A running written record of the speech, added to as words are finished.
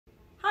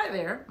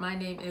there, my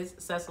name is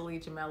Cecily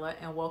Jamela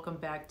and welcome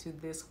back to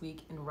This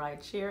Week in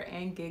Rideshare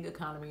and Gig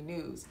Economy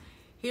News.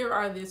 Here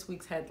are this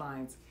week's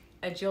headlines.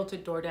 A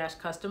Jilted Doordash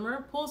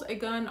customer pulls a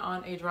gun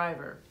on a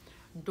driver.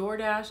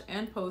 DoorDash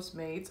and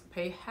Postmates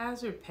pay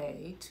hazard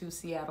pay to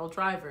Seattle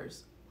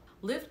drivers.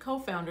 Lyft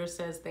co-founder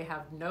says they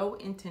have no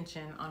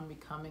intention on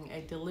becoming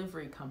a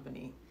delivery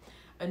company.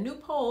 A new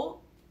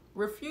poll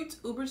refutes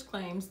Uber's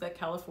claims that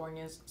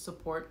Californians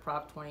support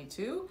Prop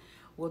 22.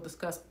 We'll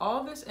discuss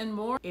all this and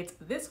more. It's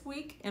This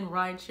Week in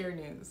Rideshare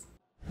News.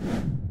 You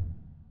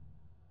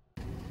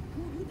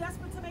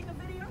desperate to make a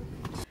video?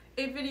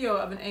 A video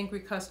of an angry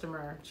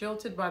customer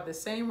jilted by the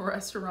same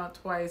restaurant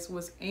twice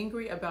was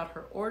angry about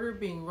her order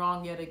being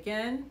wrong yet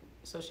again.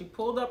 So she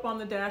pulled up on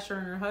the dasher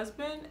and her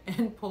husband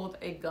and pulled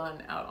a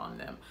gun out on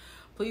them.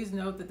 Please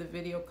note that the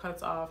video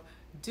cuts off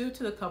due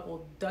to the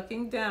couple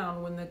ducking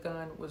down when the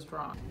gun was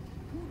drawn.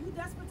 You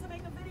desperate to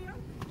make a video?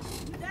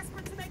 You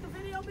desperate to make a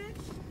video, bitch?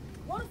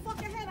 Go the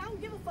fuck ahead. I don't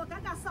give a fuck. I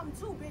got something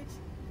too, bitch.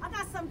 I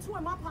got something too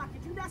in my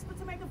pocket. You desperate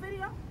to make a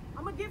video?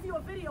 I'm gonna give you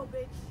a video,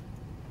 bitch.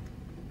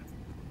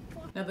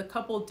 Now the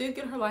couple did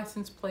get her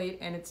license plate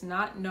and it's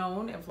not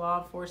known if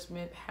law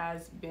enforcement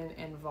has been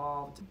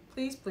involved.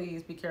 Please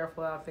be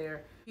careful out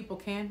there. People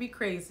can be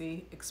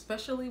crazy,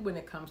 especially when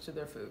it comes to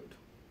their food.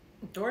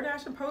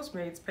 DoorDash and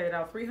Postmates paid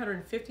out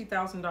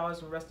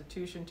 $350,000 in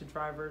restitution to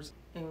drivers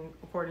in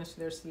accordance to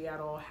their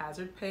Seattle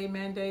hazard pay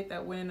mandate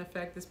that went in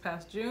effect this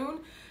past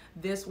June.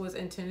 This was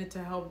intended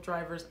to help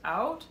drivers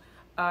out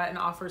and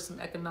offer some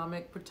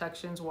economic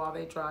protections while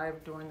they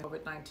drive during the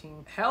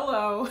COVID-19.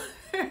 Hello!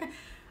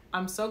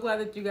 I'm so glad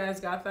that you guys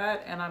got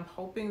that, and I'm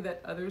hoping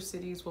that other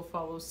cities will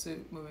follow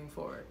suit moving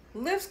forward.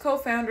 Lyft's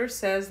co-founder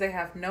says they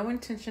have no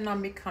intention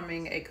on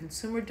becoming a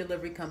consumer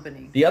delivery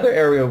company. The other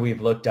area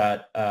we've looked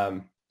at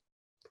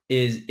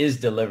is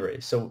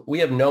delivery. So we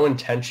have no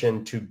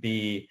intention to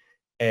be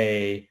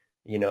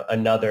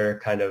another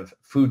kind of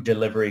food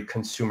delivery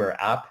consumer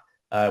app.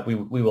 We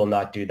will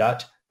not do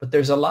that. But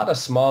there's a lot of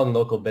small and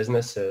local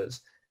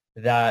businesses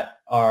that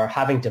are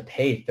having to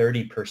pay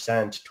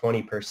 30%,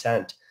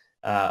 20%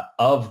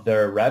 of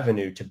their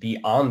revenue to be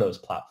on those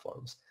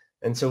platforms.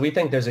 And so we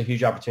think there's a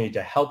huge opportunity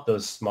to help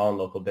those small and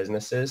local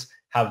businesses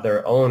have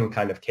their own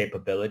kind of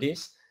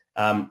capabilities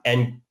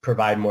and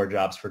provide more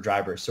jobs for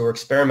drivers. So we're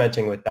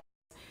experimenting with that.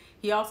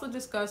 He also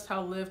discussed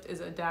how Lyft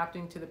is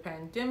adapting to the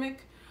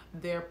pandemic,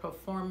 their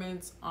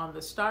performance on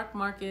the stock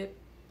market,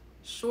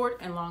 short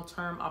and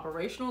long-term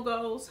operational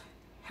goals,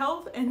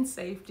 health and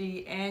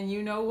safety, and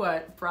you know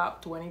what,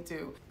 Prop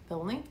 22. The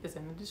link is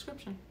in the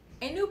description.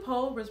 A new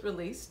poll was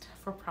released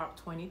for Prop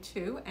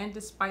 22, and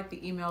despite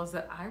the emails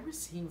that I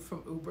received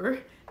from Uber,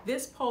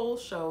 this poll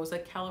shows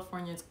that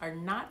Californians are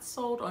not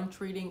sold on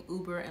treating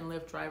Uber and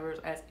Lyft drivers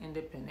as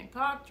independent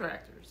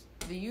contractors.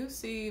 The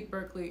UC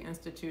Berkeley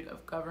Institute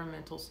of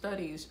Governmental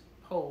Studies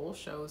poll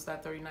shows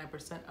that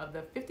 39% of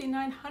the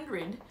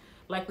 5,900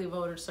 likely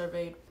voters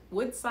surveyed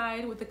would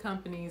side with the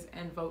companies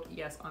and vote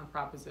yes on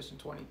Proposition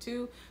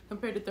 22,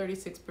 compared to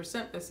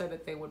 36% that said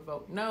that they would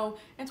vote no,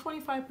 and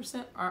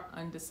 25% are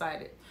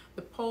undecided.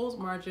 The poll's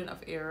margin of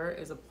error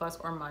is a plus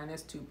or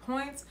minus 2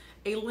 points.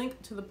 A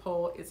link to the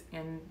poll is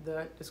in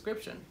the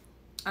description.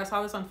 I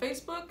saw this on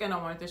Facebook and I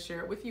wanted to share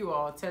it with you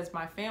all. It says,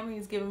 my family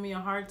is giving me a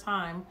hard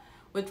time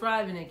with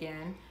driving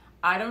again.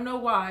 I don't know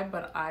why,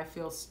 but I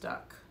feel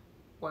stuck.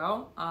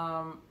 Well,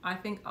 I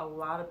think a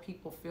lot of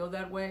people feel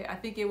that way. I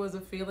think it was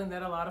a feeling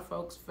that a lot of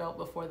folks felt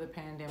before the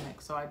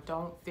pandemic. So I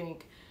don't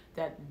think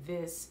that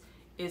this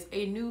is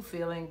a new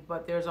feeling,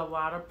 but there's a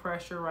lot of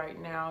pressure right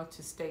now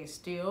to stay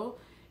still.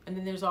 And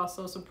then there's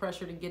also some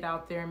pressure to get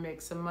out there and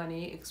make some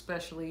money,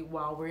 especially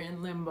while we're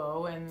in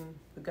limbo and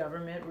the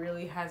government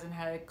really hasn't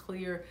had a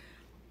clear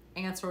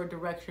answer or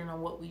direction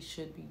on what we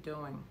should be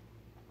doing.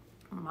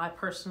 My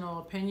personal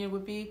opinion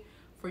would be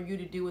for you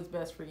to do what's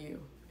best for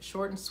you.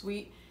 Short and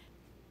sweet.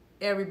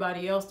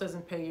 Everybody else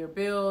doesn't pay your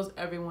bills.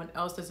 Everyone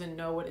else doesn't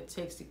know what it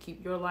takes to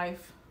keep your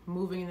life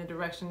moving in the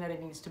direction that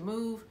it needs to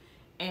move.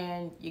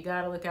 And you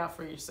got to look out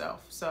for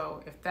yourself.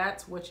 So if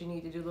that's what you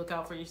need to do, look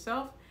out for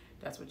yourself,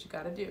 that's what you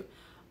got to do.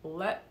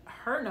 Let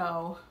her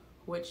know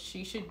what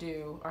she should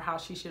do or how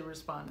she should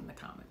respond in the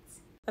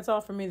comments. That's all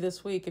for me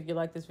this week. If you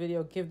like this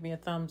video, give me a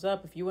thumbs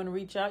up. If you want to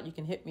reach out, you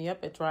can hit me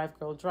up at Drive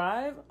Girl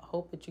Drive.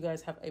 Hope that you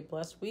guys have a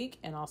blessed week,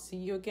 and I'll see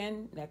you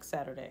again next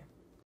Saturday.